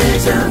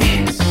feminism.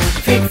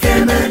 Fake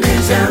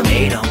feminism.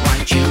 They don't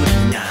want you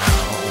to know.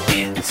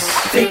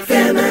 It's fake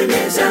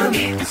feminism.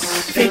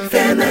 Fake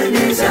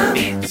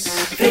feminism.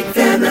 Fake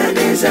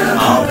feminism.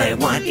 All they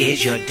want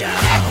is your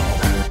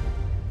dough.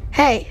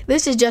 Hey,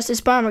 this is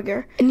Justice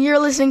Bomberger, and you're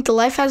listening to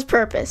Life Has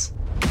Purpose.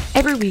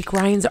 Every week,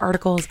 Ryan's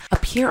articles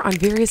appear on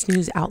various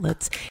news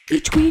outlets.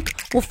 Each week,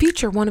 we'll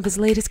feature one of his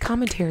latest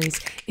commentaries.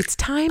 It's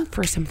time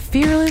for some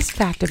fearless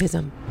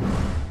factivism.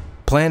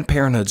 Planned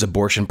Parenthood's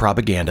abortion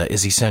propaganda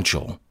is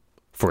essential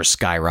for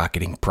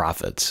skyrocketing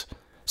profits.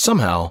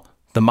 Somehow,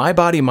 the My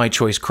Body, My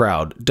Choice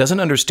crowd doesn't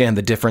understand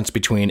the difference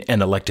between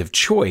an elective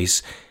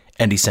choice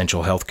and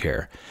essential health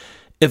care.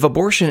 If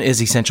abortion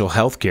is essential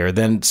health care,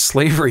 then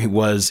slavery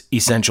was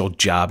essential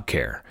job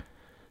care.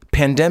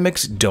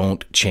 Pandemics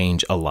don't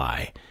change a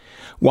lie.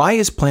 Why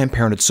is Planned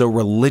Parenthood so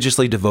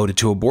religiously devoted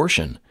to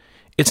abortion?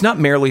 It's not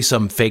merely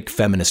some fake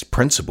feminist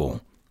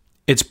principle.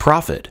 It's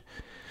profit.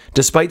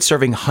 Despite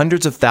serving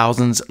hundreds of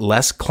thousands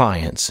less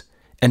clients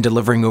and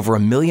delivering over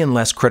 1 million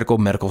less critical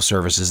medical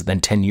services than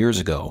 10 years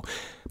ago,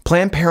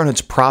 Planned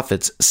Parenthood's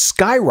profits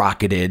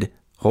skyrocketed,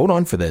 hold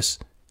on for this,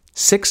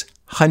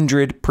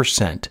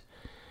 600%.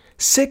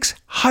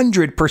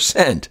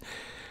 600%.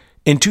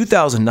 In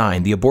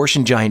 2009, the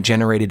abortion giant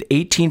generated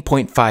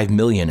 $18.5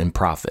 million in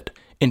profit.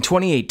 In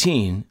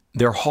 2018,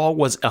 their haul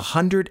was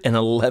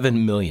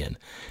 $111 million.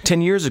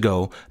 10 years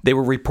ago, they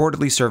were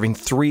reportedly serving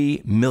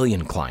 3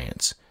 million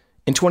clients.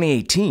 In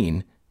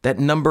 2018, that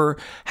number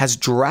has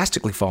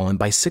drastically fallen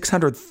by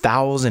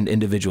 600,000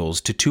 individuals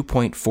to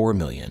 2.4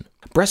 million.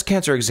 Breast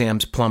cancer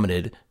exams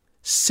plummeted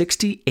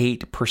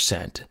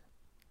 68%.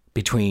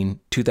 between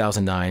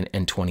 2009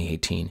 and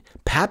 2018.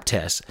 Pap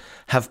tests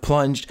have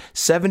plunged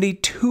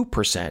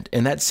 72%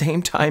 in that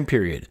same time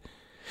period.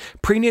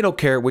 Prenatal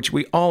care, which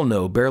we all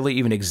know barely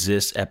even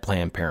exists at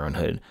Planned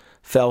Parenthood,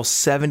 fell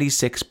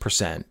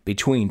 76%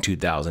 between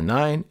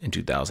 2009 and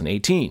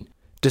 2018.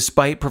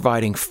 Despite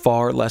providing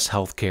far less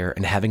health care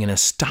and having an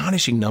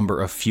astonishing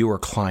number of fewer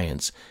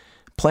clients,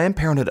 Planned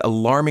Parenthood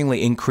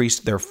alarmingly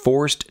increased their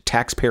forced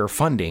taxpayer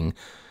funding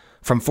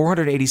from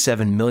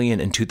 $487 million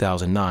in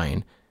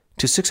 2009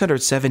 to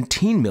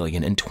 $617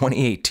 million in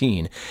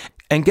 2018.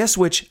 And guess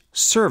which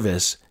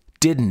service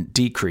didn't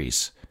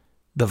decrease?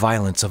 The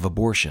violence of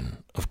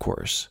abortion, of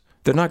course.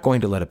 They're not going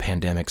to let a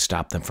pandemic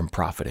stop them from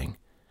profiting.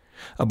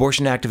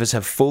 Abortion activists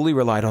have fully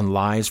relied on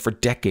lies for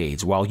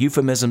decades, while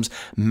euphemisms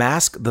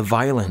mask the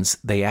violence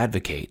they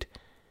advocate.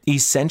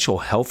 Essential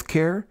health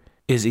care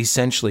is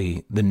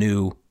essentially the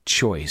new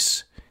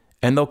choice,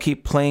 and they'll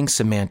keep playing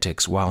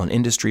semantics while an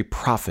industry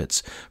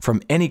profits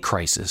from any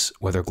crisis,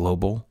 whether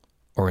global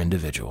or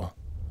individual.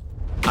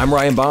 I'm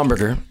Ryan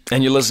Baumberger,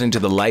 and you're listening to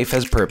the Life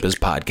Has Purpose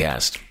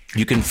podcast.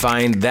 You can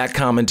find that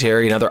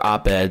commentary and other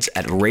op-eds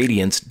at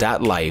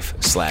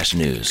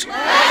radiance.life/news.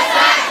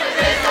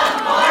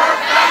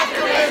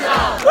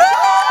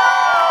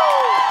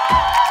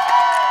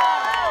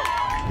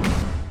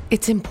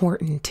 It's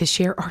important to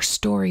share our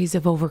stories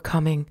of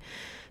overcoming,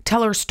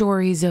 tell our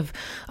stories of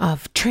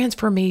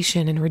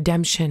transformation and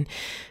redemption,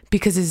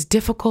 because as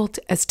difficult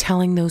as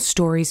telling those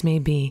stories may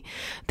be,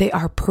 they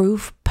are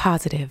proof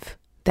positive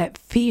that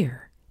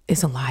fear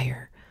is a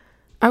liar.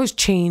 I was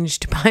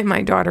changed by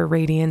my daughter,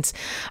 Radiance.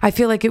 I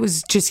feel like it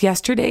was just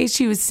yesterday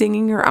she was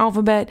singing her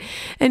alphabet,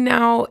 and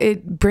now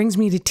it brings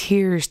me to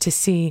tears to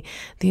see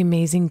the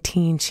amazing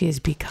teen she has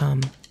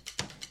become.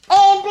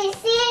 A, B, C,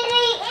 D, E,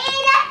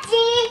 F, G,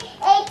 H,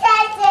 I,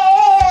 J, K,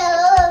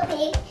 L, M, N, O, P,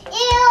 Q,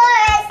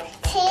 R, S,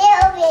 T, U,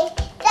 V,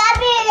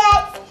 W,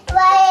 X,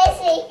 Y,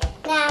 Z.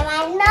 Now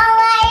I know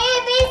my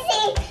ABC.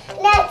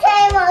 Next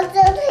time I'll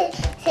do me.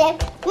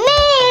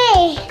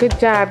 Good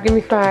job. Give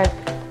me 5.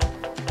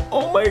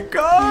 Oh my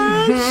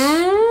gosh!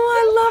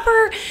 I love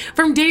her.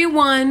 From day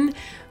one,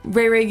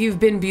 Ray Ray,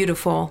 you've been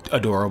beautiful.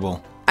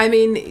 Adorable. I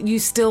mean, you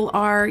still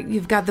are.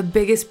 You've got the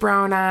biggest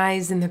brown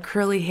eyes and the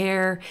curly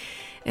hair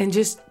and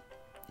just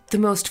the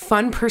most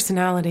fun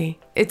personality.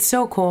 It's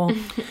so cool.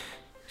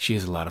 She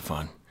is a lot of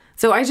fun.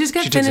 So I just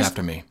got She finished. takes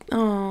after me.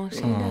 Oh,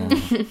 she does.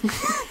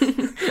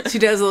 She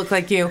does look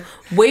like you.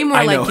 Way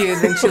more like you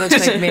than she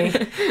looks like me.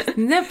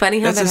 Isn't that funny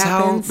how that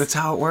happens? That's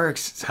how it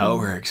works. That's how it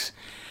works.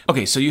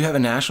 Okay, so you have a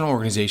national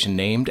organization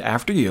named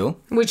after you.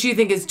 Which you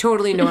think is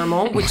totally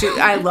normal, which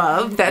I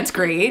love. That's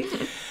great.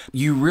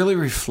 You really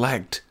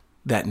reflect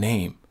that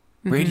name,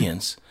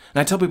 Radiance. And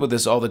I tell people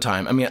this all the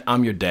time. I mean,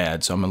 I'm your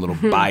dad, so I'm a little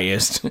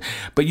biased.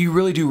 But you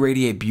really do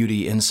radiate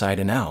beauty inside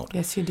and out.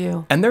 Yes, you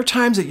do. And there are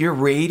times that you're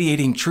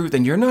radiating truth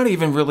and you're not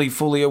even really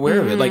fully aware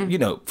of it. Like,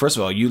 first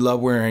of all, you love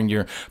wearing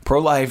your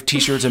pro-life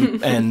t-shirts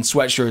and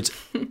sweatshirts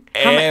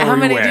everywhere. How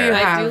many do you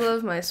have? I do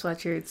love my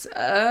sweatshirts.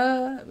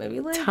 Maybe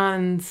like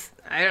Tons.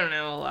 I don't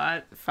know, a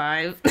lot.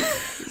 5,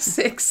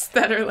 6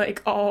 that are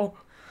like all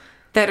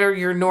That are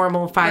your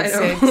normal 5,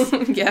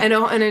 6. Yeah. And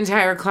an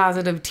entire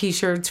closet of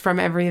t-shirts from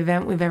every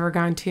event we've ever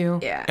gone to.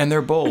 Yeah. And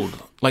they're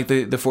bold. Like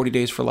the 40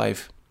 Days for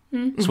Life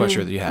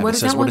sweatshirt that you have. What It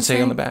does says, that what one does it say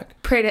say? on the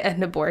back? Pray to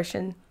end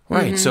abortion.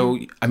 Right. So,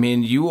 I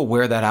mean, you will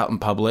wear that out in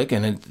public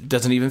and it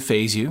doesn't even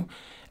faze you.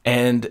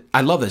 And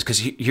I love this because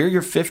here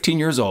you're 15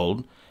 years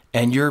old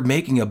and you're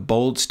making a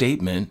bold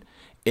statement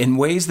in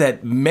ways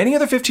that many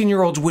other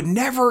 15-year-olds would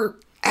never,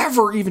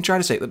 ever even try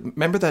to say.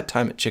 Remember that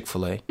time at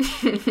Chick-fil-A?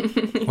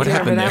 What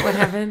happened there? What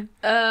happened?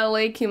 A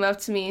lady came up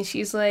to me and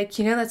she's like,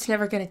 that's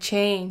never going to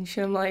change.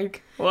 And I'm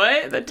like,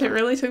 what? That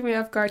really took me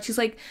off guard. She's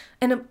like,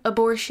 an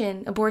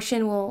abortion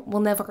will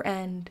never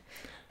end.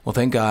 Well,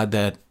 thank God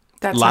that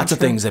That's lots not of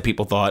true. things that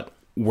people thought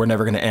were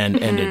never going to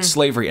end ended.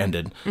 Slavery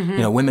ended.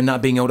 Women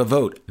not being able to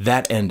vote,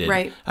 that ended.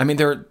 Right. I mean,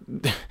 there,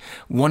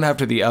 one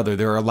after the other,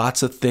 there are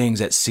lots of things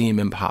that seem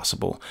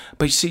impossible.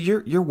 But you see,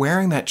 you're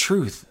wearing that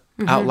truth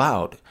out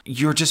loud.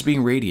 You're just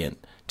being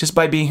radiant, just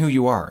by being who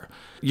you are.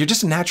 You're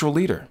just a natural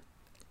leader.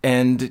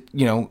 And,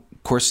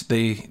 of course,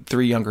 the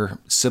 3 younger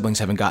siblings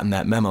haven't gotten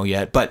that memo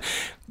yet, but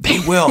they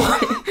will.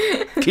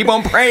 Keep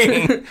on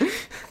praying.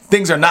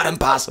 Things are not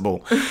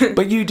impossible.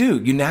 But you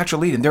do. You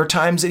naturally lead. And there are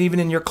times that even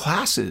in your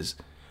classes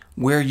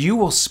where you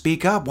will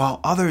speak up while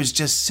others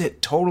just sit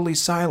totally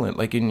silent,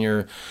 like in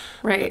your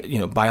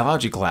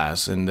biology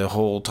class and the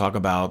whole talk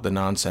about the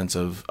nonsense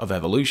of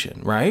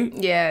evolution, right?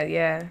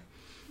 Yeah.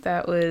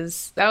 That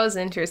was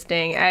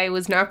interesting. I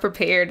was not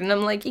prepared, and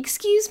I'm like,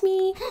 excuse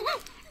me,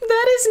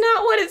 that is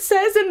not what it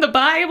says in the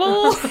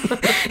Bible.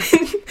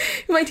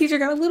 My teacher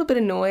got a little bit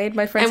annoyed.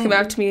 My friends came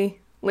up to me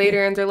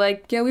later, and they're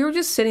like, yeah, we were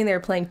just sitting there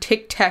playing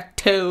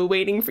tic-tac-toe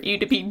waiting for you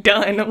to be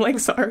done. I'm like,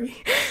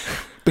 sorry.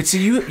 But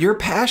see, you're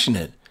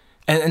passionate.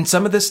 And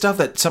some of this stuff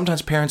that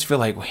sometimes parents feel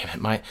like, wait a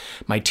minute,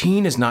 my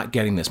teen is not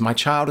getting this. My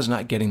child is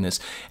not getting this.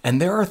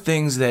 And there are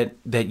things that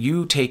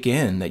you take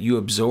in, that you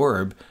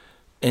absorb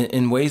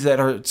in ways that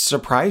are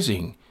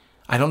surprising.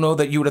 I don't know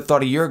that you would have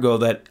thought a year ago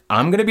that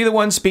I'm going to be the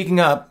one speaking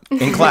up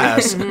in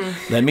class.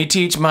 Let me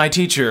teach my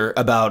teacher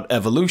about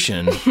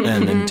evolution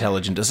and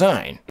intelligent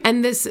design.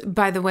 And this,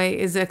 by the way,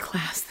 is a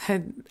class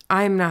that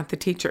I'm not the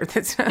teacher. I'm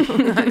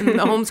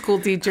the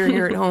homeschool teacher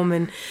here at home,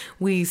 and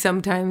we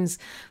sometimes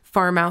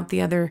farm out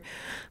the other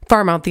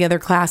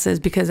classes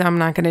because I'm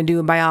not going to do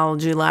a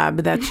biology lab.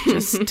 That's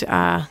just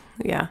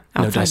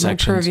outside my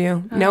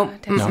purview. Nope.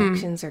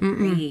 Dissections are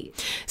great.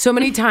 So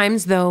many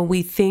times, though,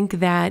 we think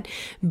that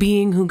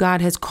being who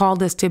God has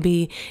called us to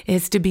be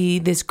is to be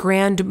this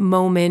grand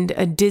moment,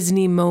 a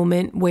Disney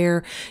moment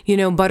where,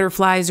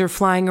 butterflies are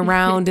flying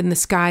around and the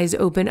skies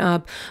open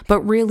up,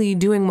 but really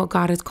doing what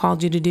God has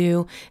called you to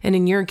do. And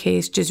in your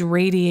case, just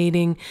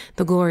radiating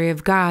the glory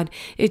of God.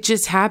 It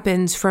just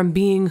happens from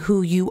being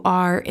who you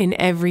are in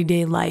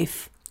everyday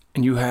life.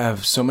 And you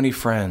have so many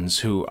friends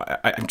who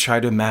I try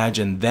to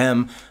imagine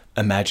them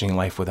imagining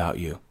life without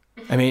you.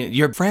 I mean,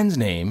 your friend's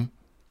name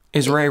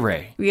is Ray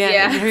Ray.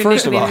 Yeah. Her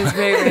First of all, nickname is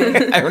Ray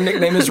Ray. her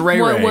nickname is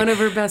Ray Ray. One of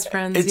her best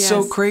friends. It's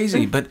so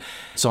crazy. But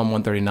Psalm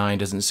 139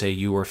 doesn't say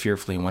you were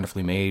fearfully and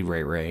wonderfully made,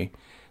 Ray Ray,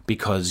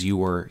 because you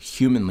were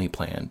humanly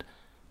planned.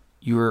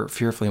 You were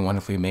fearfully and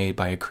wonderfully made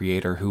by a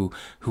creator who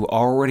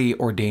already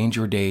ordained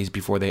your days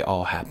before they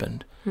all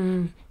happened.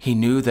 He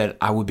knew that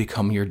I would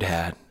become your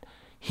dad.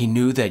 He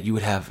knew that you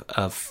would have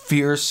a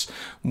fierce,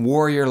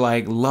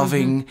 warrior-like,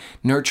 loving,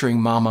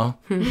 nurturing mama.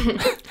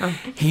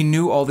 He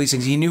knew all these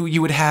things. He knew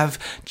you would have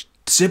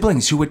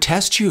siblings who would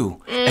test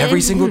you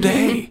every single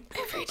day.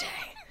 Every day.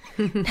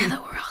 Now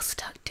that we're all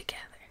stuck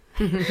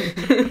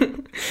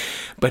together.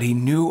 But he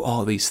knew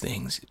all these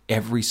things.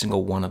 Every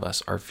single one of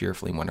us are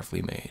fearfully and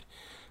wonderfully made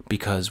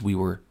because we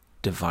were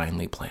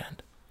divinely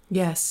planned.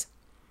 Yes.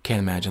 Can't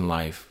imagine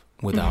life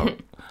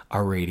without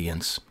our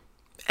radiance.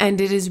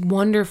 And it is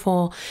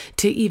wonderful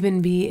to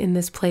even be in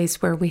this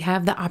place where we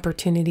have the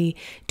opportunity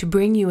to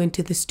bring you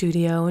into the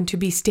studio and to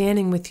be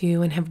standing with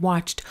you and have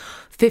watched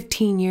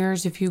 15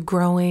 years of you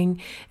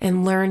growing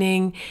and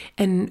learning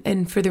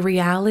and for the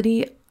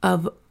reality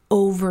of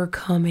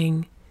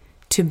overcoming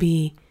to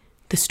be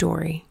the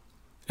story.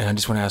 And I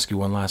just want to ask you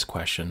one last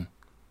question.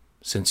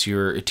 Since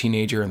you're a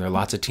teenager, and there are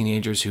lots of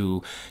teenagers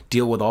who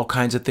deal with all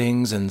kinds of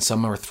things, and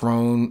some are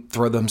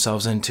throw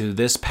themselves into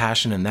this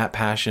passion and that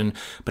passion.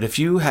 But if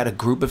you had a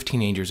group of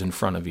teenagers in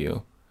front of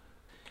you,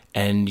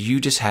 and you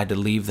just had to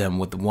leave them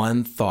with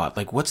one thought,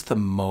 like what's the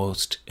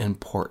most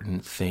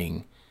important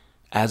thing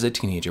as a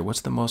teenager?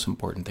 What's the most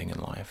important thing in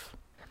life?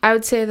 I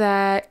would say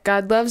that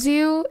God loves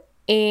you,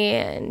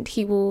 and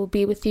He will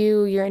be with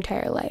you your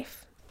entire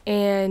life.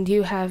 And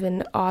you have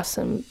an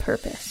awesome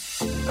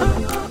purpose.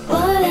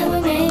 Whatever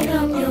may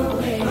come your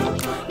way,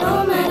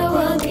 no matter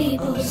what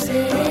people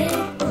say,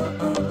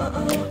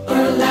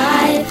 your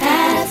life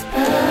has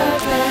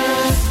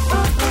purpose.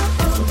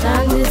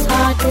 Sometimes it's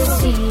hard to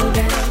see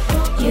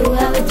that you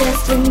have a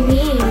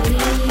destiny.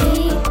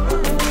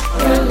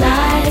 Your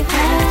life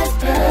has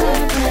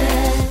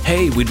purpose.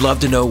 Hey, we'd love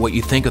to know what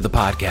you think of the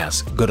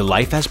podcast. Go to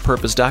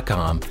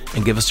lifehaspurpose.com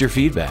and give us your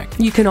feedback.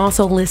 You can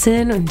also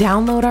listen and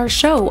download our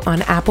show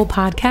on Apple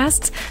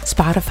Podcasts,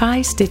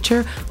 Spotify,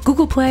 Stitcher,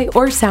 Google Play,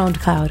 or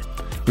SoundCloud.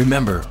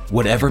 Remember,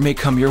 whatever may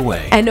come your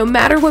way, And no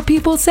matter what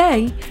people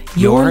say,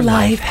 your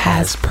life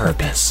has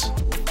purpose.